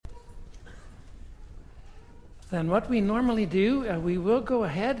then what we normally do, we will go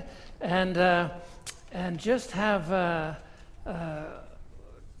ahead and just have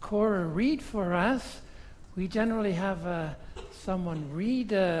Cora read for us. We generally have someone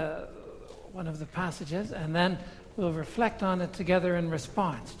read one of the passages, and then we'll reflect on it together in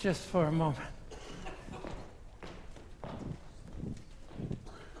response, just for a moment.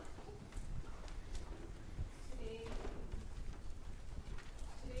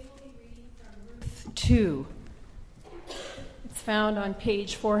 Today we'll be reading from Ruth 2. It's found on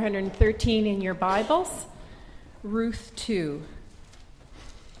page 413 in your Bibles. Ruth 2.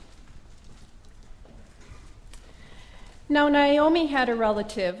 Now Naomi had a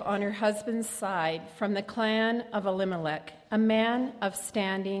relative on her husband's side from the clan of Elimelech, a man of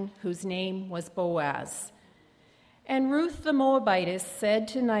standing whose name was Boaz. And Ruth the Moabitess said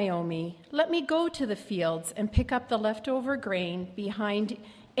to Naomi, "Let me go to the fields and pick up the leftover grain behind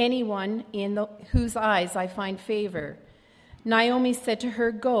anyone whose eyes I find favor." Naomi said to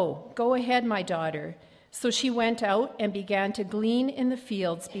her, Go ahead, my daughter." So she went out and began to glean in the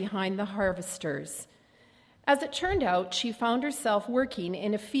fields behind the harvesters. As it turned out, she found herself working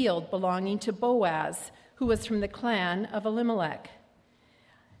in a field belonging to Boaz, who was from the clan of Elimelech.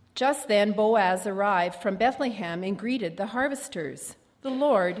 Just then Boaz arrived from Bethlehem and greeted the harvesters. "The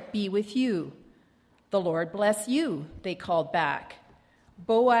Lord be with you." "The Lord bless you," they called back.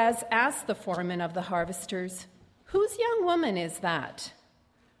 Boaz asked the foreman of the harvesters, "Whose young woman is that?"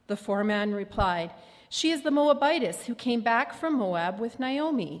 The foreman replied, "She is the Moabitess who came back from Moab with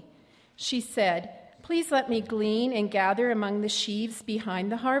Naomi." She said, "Please let me glean and gather among the sheaves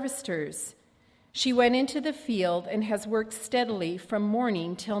behind the harvesters." She went into the field and has worked steadily from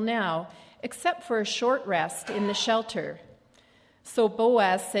morning till now, except for a short rest in the shelter. So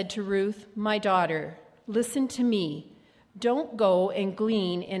Boaz said to Ruth, "My daughter, listen to me. Don't go and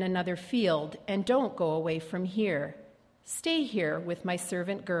glean in another field, and don't go away from here. Stay here with my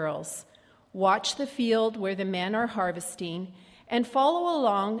servant girls. Watch the field where the men are harvesting, and follow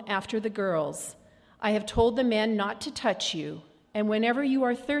along after the girls. I have told the men not to touch you, and whenever you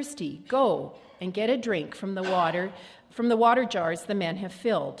are thirsty, go and get a drink from the water jars the men have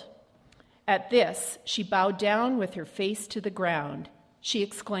filled." At this, she bowed down with her face to the ground. She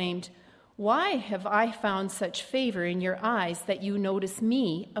exclaimed, "Why have I found such favor in your eyes that you notice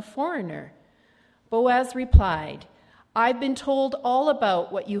me, a foreigner?" Boaz replied, "I've been told all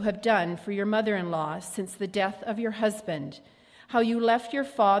about what you have done for your mother-in-law since the death of your husband, how you left your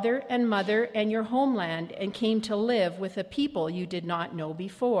father and mother and your homeland and came to live with a people you did not know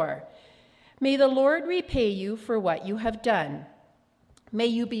before. May the Lord repay you for what you have done. May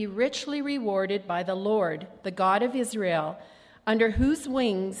you be richly rewarded by the Lord, the God of Israel, under whose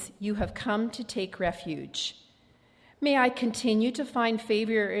wings you have come to take refuge." "May I continue to find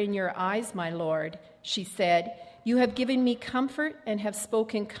favor in your eyes, my Lord," she said. "You have given me comfort and have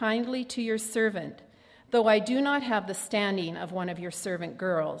spoken kindly to your servant, though I do not have the standing of one of your servant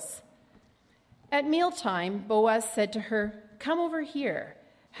girls." At mealtime, Boaz said to her, "Come over here,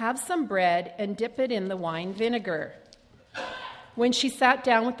 have some bread and dip it in the wine vinegar." When she sat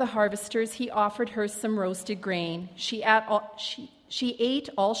down with the harvesters, he offered her some roasted grain. She ate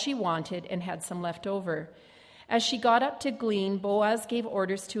all she wanted and had some left over. As she got up to glean, Boaz gave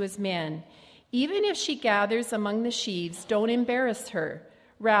orders to his men, "Even if she gathers among the sheaves, don't embarrass her.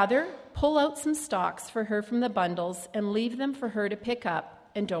 Rather, pull out some stalks for her from the bundles and leave them for her to pick up,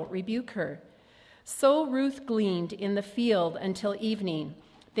 and don't rebuke her." So Ruth gleaned in the field until evening.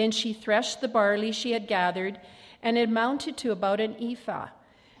 Then she threshed the barley she had gathered, and it amounted to about an ephah.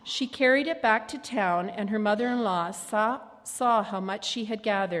 She carried it back to town, and her mother-in-law saw how much she had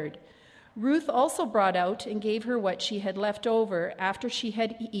gathered. Ruth also brought out and gave her what she had left over after she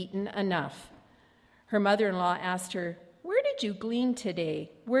had eaten enough. Her mother-in-law asked her, "Where did you glean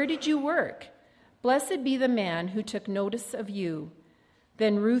today? Where did you work? Blessed be the man who took notice of you."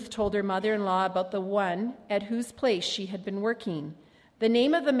 Then Ruth told her mother-in-law about the one at whose place she had been working. "The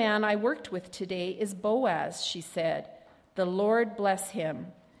name of the man I worked with today is Boaz," she said. "The Lord bless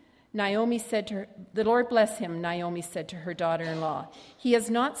him." "The Lord bless him," Naomi said to her daughter-in-law. "He has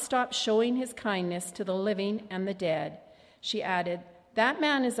not stopped showing his kindness to the living and the dead." She added, "That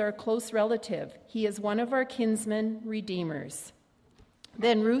man is our close relative. He is one of our kinsmen redeemers."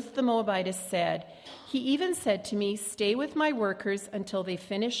 Then Ruth the Moabitess said, "He even said to me, 'Stay with my workers until they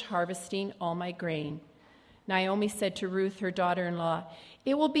finish harvesting all my grain.'" Naomi said to Ruth, her daughter-in-law,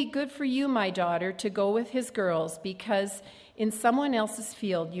 "It will be good for you, my daughter, to go with his girls, because in someone else's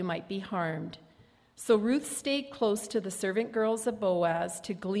field you might be harmed." So Ruth stayed close to the servant girls of Boaz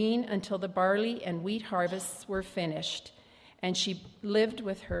to glean until the barley and wheat harvests were finished, and she lived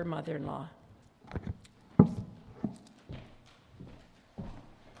with her mother-in-law.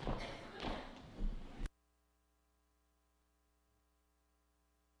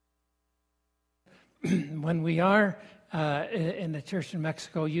 when we are in the church in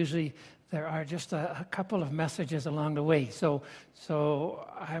Mexico, usually there are just a couple of messages along the way. So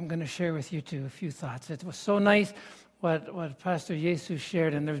I'm going to share with you too a few thoughts. It was so nice what Pastor Jesus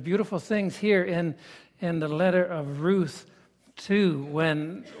shared, and there's beautiful things here in the letter of Ruth too.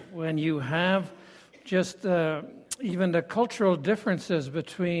 When you have just even the cultural differences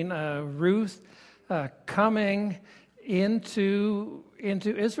between Ruth coming into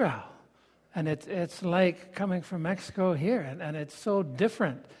Israel, and it's like coming from Mexico here, and it's so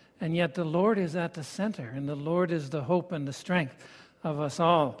different. And yet the Lord is at the center, and the Lord is the hope and the strength of us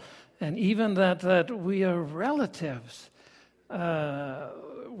all. And even that we are relatives.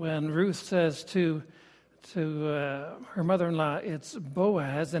 When Ruth says to her mother-in-law, it's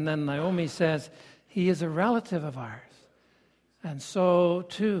Boaz, and then Naomi says, he is a relative of ours. And so,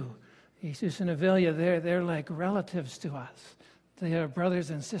 too, Jesus and Avilia, they're like relatives to us. They are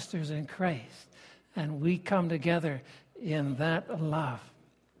brothers and sisters in Christ. And we come together in that love.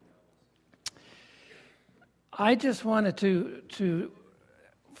 I just wanted to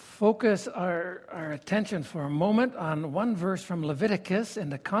focus our attention for a moment on one verse from Leviticus in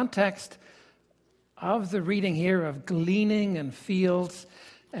the context of the reading here of gleaning and fields.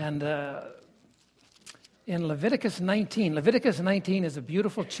 And in Leviticus 19 is a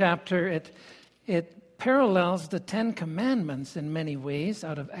beautiful chapter. It parallels the Ten Commandments in many ways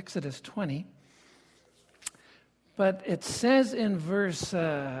out of Exodus 20. But it says in verse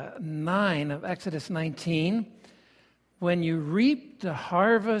 9 of Exodus 19, when you reap the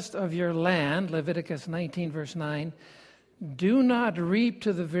harvest of your land, Leviticus 19, verse 9, do not reap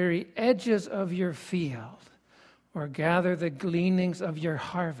to the very edges of your field or gather the gleanings of your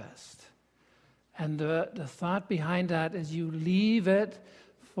harvest. And the thought behind that is you leave it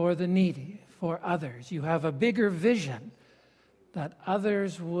for the needy, for others. You have a bigger vision that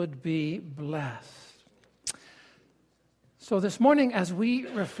others would be blessed. So this morning, as we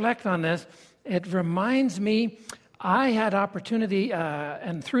reflect on this, it reminds me, I had opportunity,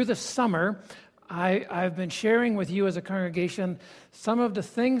 and through the summer, I've been sharing with you as a congregation some of the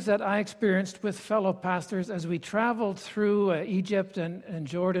things that I experienced with fellow pastors as we traveled through Egypt and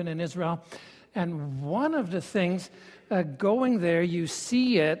Jordan and Israel. And one of the things, going there, you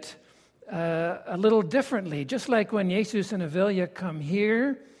see it a little differently. Just like when Jesus and Avilia come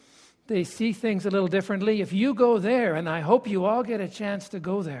here, they see things a little differently. If you go there, and I hope you all get a chance to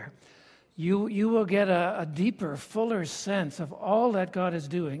go there, you will get a deeper, fuller sense of all that God is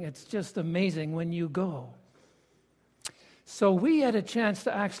doing. It's just amazing when you go. So we had a chance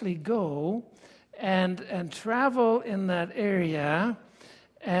to actually go and travel in that area,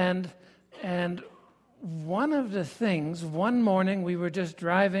 and one of the things, one morning we were just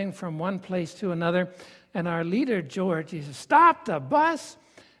driving from one place to another, and our leader, George, he said, stop the bus.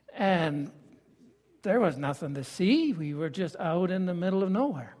 And there was nothing to see. We were just out in the middle of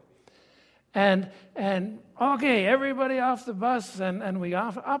nowhere. And okay, everybody off the bus, and we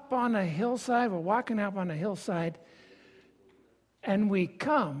up on a hillside. We're walking up on a hillside, and we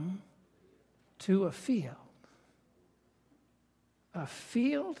come to a field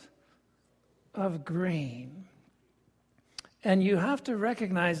of grain. And you have to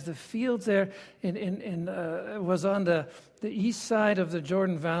recognize the fields there was on the east side of the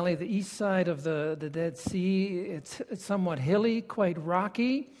Jordan Valley, the east side of the Dead Sea. It's somewhat hilly, quite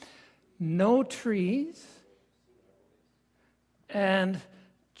rocky, no trees, and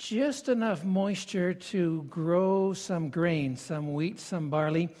just enough moisture to grow some grain, some wheat, some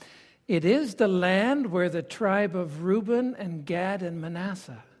barley. It is the land where the tribe of Reuben and Gad and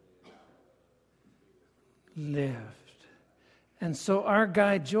Manasseh lived. And so our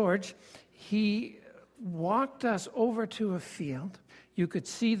guide, George, he walked us over to a field. You could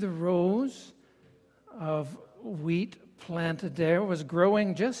see the rows of wheat planted there. It was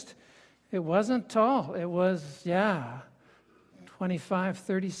growing it wasn't tall. It was, 25,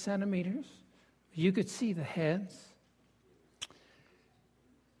 30 centimeters. You could see the heads.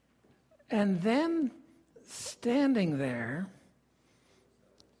 And then standing there,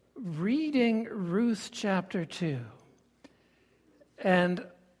 reading Ruth chapter 2, and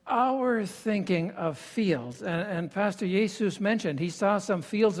our thinking of fields, and Pastor Jesus mentioned he saw some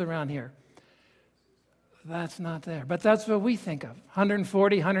fields around here. That's not there. But that's what we think of.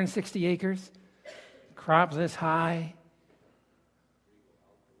 140, 160 acres, crops this high.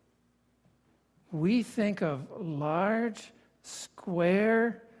 We think of large,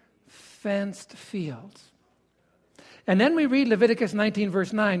 square, fenced fields. And then we read Leviticus 19,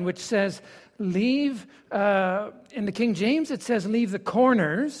 verse 9, which says, leave, in the King James, it says leave the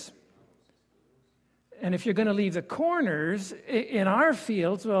corners. And if you're going to leave the corners in our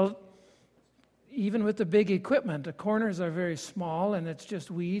fields, well, even with the big equipment, the corners are very small and it's just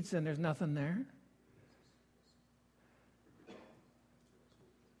weeds and there's nothing there.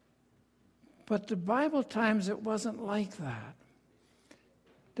 But the Bible times it wasn't like that.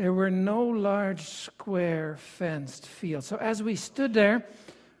 There were no large square fenced fields. So as we stood there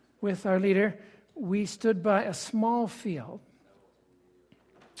with our leader, we stood by a small field.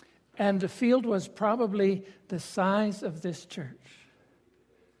 And the field was probably the size of this church.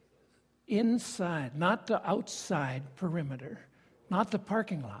 Inside, not the outside perimeter, not the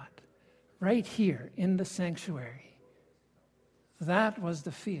parking lot, right here in the sanctuary. That was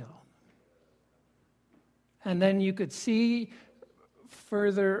the field. And then you could see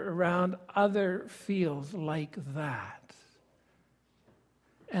further around other fields like that.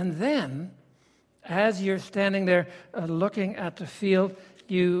 And then, as you're standing there looking at the field,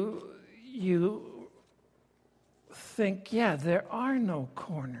 you think, yeah, there are no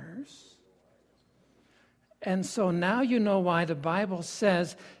corners. And so now you know why the Bible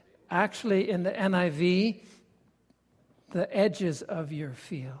says, actually in the NIV, the edges of your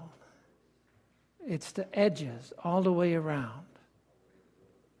field. It's the edges all the way around.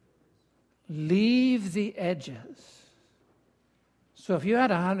 Leave the edges. So if you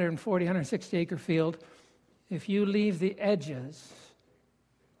had a 140, 160 acre field, if you leave the edges,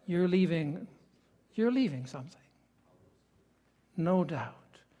 you're leaving something. No doubt.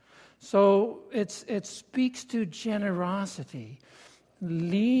 So it speaks to generosity.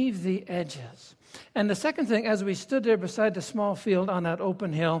 Leave the edges. And the second thing, as we stood there beside the small field on that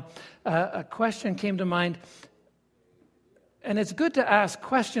open hill, a question came to mind. And it's good to ask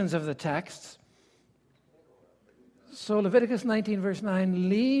questions of the texts. So Leviticus 19, verse 9,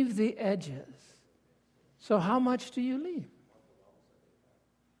 leave the edges. So how much do you leave?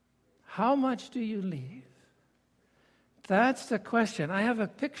 How much do you leave? That's the question. I have a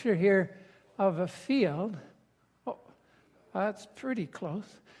picture here of a field. Oh, that's pretty close.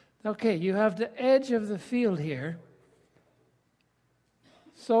 Okay, you have the edge of the field here.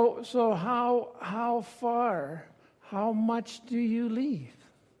 So how far, how much do you leave?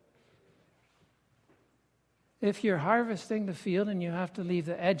 If you're harvesting the field and you have to leave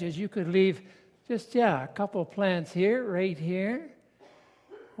the edges, you could leave just, a couple plants here, right here.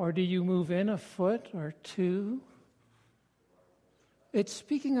 Or do you move in a foot or two? It's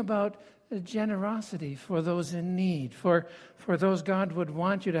speaking about generosity for those in need, for those God would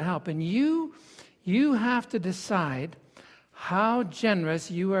want you to help. And you have to decide how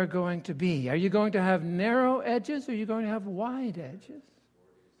generous you are going to be. Are you going to have narrow edges or are you going to have wide edges?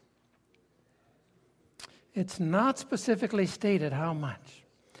 It's not specifically stated how much.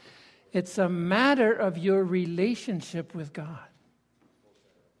 It's a matter of your relationship with God.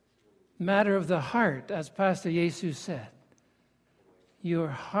 Matter of the heart, as Pastor Jesus said. Your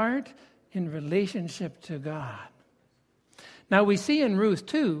heart in relationship to God. Now we see in Ruth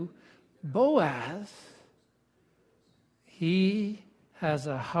too, Boaz, he has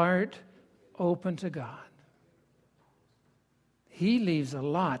a heart open to God. He leaves a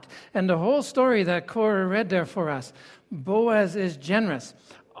lot. And the whole story that Cora read there for us, Boaz is generous.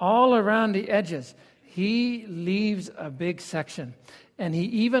 All around the edges, he leaves a big section. And he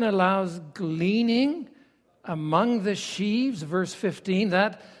even allows gleaning among the sheaves, verse 15,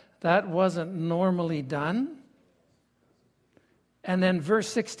 that wasn't normally done. And then verse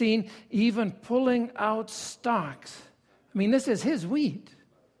 16, even pulling out stalks. I mean, this is his wheat,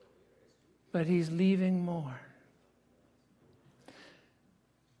 but he's leaving more.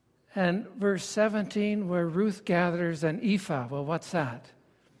 And verse 17, where Ruth gathers an ephah. Well, what's that?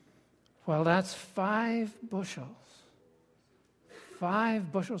 Well, that's 5 bushels.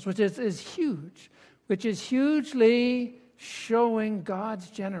 5 bushels, which is huge, which is hugely showing God's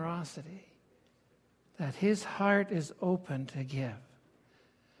generosity, that his heart is open to give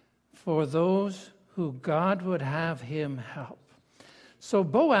for those who God would have him help. So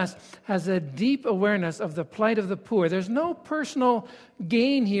Boaz has a deep awareness of the plight of the poor. There's no personal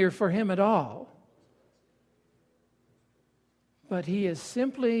gain here for him at all. But he is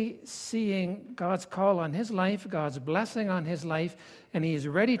simply seeing God's call on his life, God's blessing on his life, and he is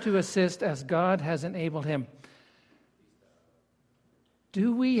ready to assist as God has enabled him.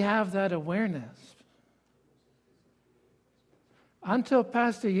 Do we have that awareness? Until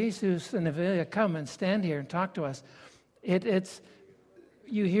Pastor Jesus and Avelia come and stand here and talk to us, it's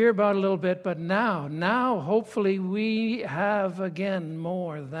you hear about it a little bit, but now hopefully we have again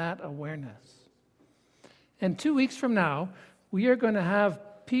more that awareness. And 2 weeks from now, we are going to have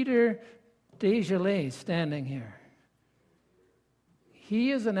Peter Desjardins standing here.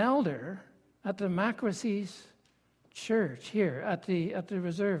 He is an elder at the Macrosees Church here, at the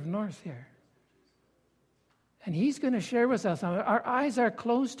Reserve North here. And He's going to share with us. Our eyes are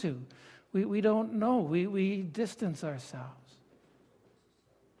closed to. We don't know. We distance ourselves.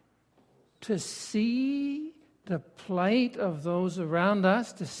 To see the plight of those around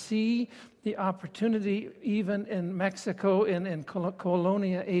us, to see the opportunity even in Mexico, in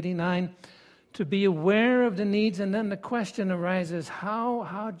Colonia 89, to be aware of the needs, and then the question arises,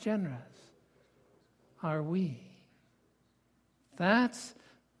 how generous are we? That's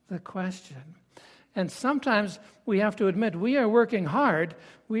the question. And sometimes we have to admit we are working hard.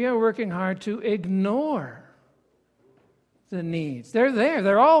 We are working hard to ignore the needs. They're there.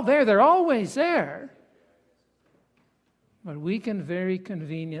 They're all there. They're always there. But we can very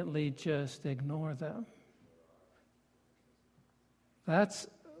conveniently just ignore them. That's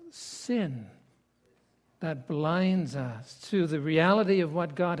sin that blinds us to the reality of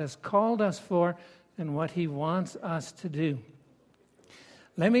what God has called us for and what He wants us to do.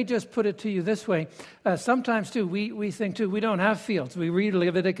 Let me just put it to you this way. Sometimes, too, we think, too, we don't have fields. We read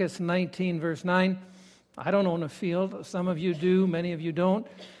Leviticus 19, verse 9. I don't own a field. Some of you do. Many of you don't.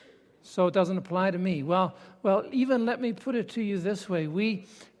 So it doesn't apply to me. Well, even let me put it to you this way. We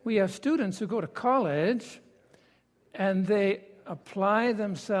have students who go to college, and they apply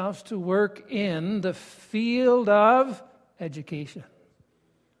themselves to work in the field of education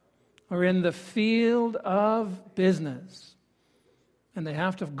or in the field of business. And they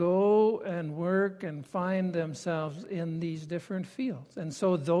have to go and work and find themselves in these different fields. And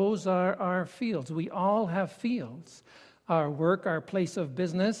so those are our fields. We all have fields. Our work, our place of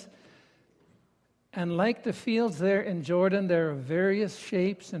business. And like the fields there in Jordan, there are various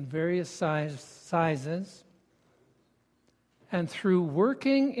shapes and various sizes. And through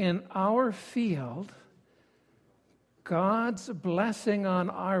working in our field, God's blessing on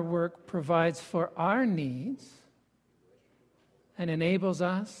our work provides for our needs and enables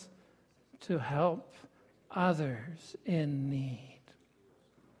us to help others in need.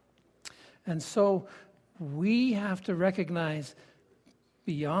 And so we have to recognize,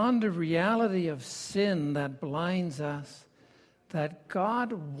 beyond the reality of sin that blinds us, that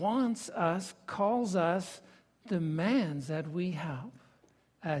God wants us, calls us, demands that we help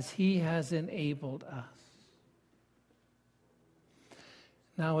as He has enabled us.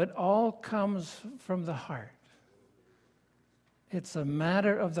 Now, it all comes from the heart. It's a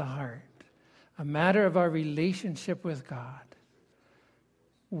matter of the heart, a matter of our relationship with God.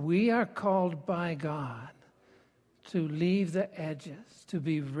 We are called by God to leave the edges, to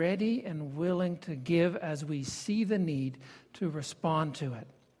be ready and willing to give as we see the need, to respond to it.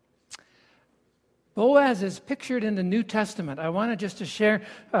 Boaz is pictured in the New Testament. I wanted just to share,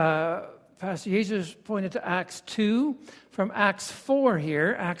 Pastor Jesus pointed to Acts 2, from Acts 4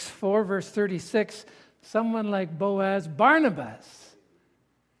 here, Acts 4, verse 36, someone like Boaz, Barnabas,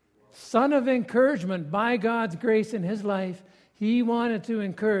 son of encouragement by God's grace in his life, he wanted to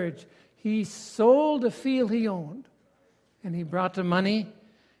encourage. He sold a field he owned, and he brought the money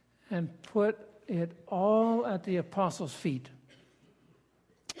and put it all at the apostles' feet.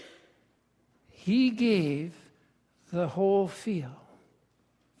 He gave the whole field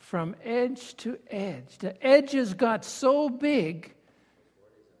from edge to edge. The edges got so big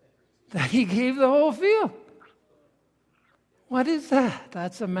that he gave the whole field. What is that?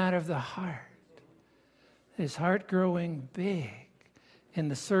 That's a matter of the heart. His heart growing big in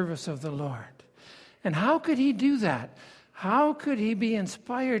the service of the Lord. And how could he do that? How could he be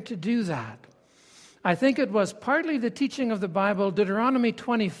inspired to do that? I think it was partly the teaching of the Bible. Deuteronomy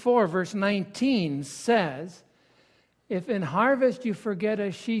 24, verse 19 says, if in harvest you forget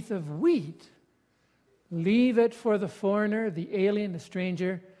a sheath of wheat, leave it for the foreigner, the alien, the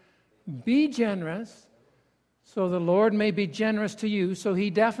stranger. Be generous, so the Lord may be generous to you. So he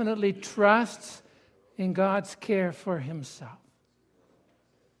definitely trusts in God's care for himself.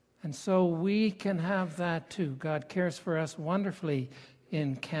 And so we can have that too. God cares for us wonderfully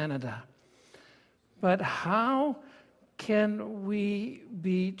in Canada. But how can we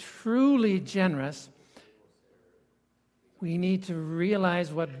be truly generous? We need to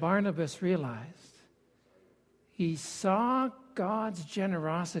realize what Barnabas realized. He saw God's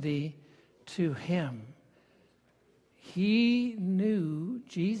generosity to him. He knew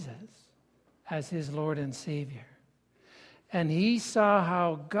Jesus as his Lord and Savior. And he saw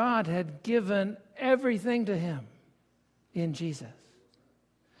how God had given everything to him in Jesus.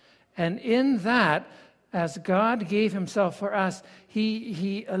 And in that, as God gave himself for us,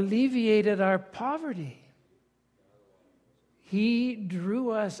 he alleviated our poverty. He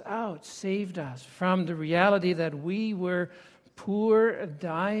drew us out, saved us from the reality that we were poor,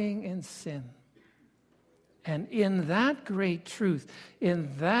 dying in sin. And in that great truth,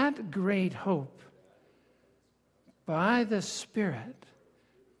 in that great hope, by the Spirit,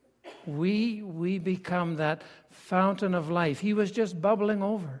 we become that fountain of life. He was just bubbling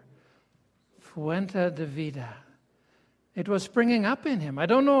over. Fuente de vida. It was springing up in him. I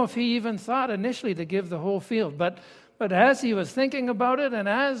don't know if he even thought initially to give the whole field, but as he was thinking about it and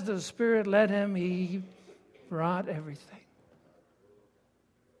as the Spirit led him, he brought everything.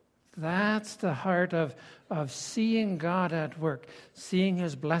 That's the heart of seeing God at work, seeing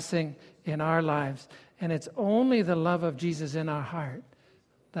his blessing in our lives. And it's only the love of Jesus in our heart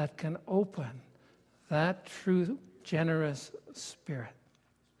that can open that true, generous spirit.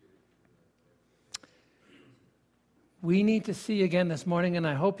 We need to see again this morning, and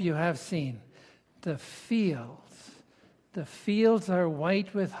I hope you have seen, the fields. The fields are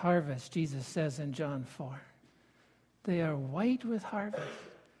white with harvest, Jesus says in John 4. They are white with harvest.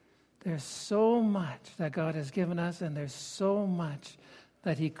 There's so much that God has given us, and there's so much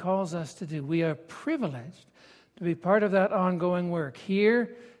that he calls us to do. We are privileged to be part of that ongoing work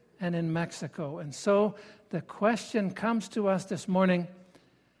here and in Mexico. And so the question comes to us this morning,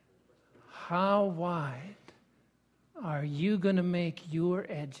 how wide are you going to make your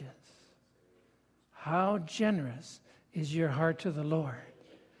edges? How generous is your heart to the Lord?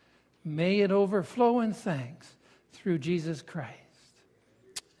 May it overflow in thanks through Jesus Christ.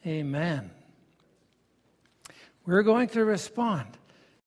 Amen. We're going to respond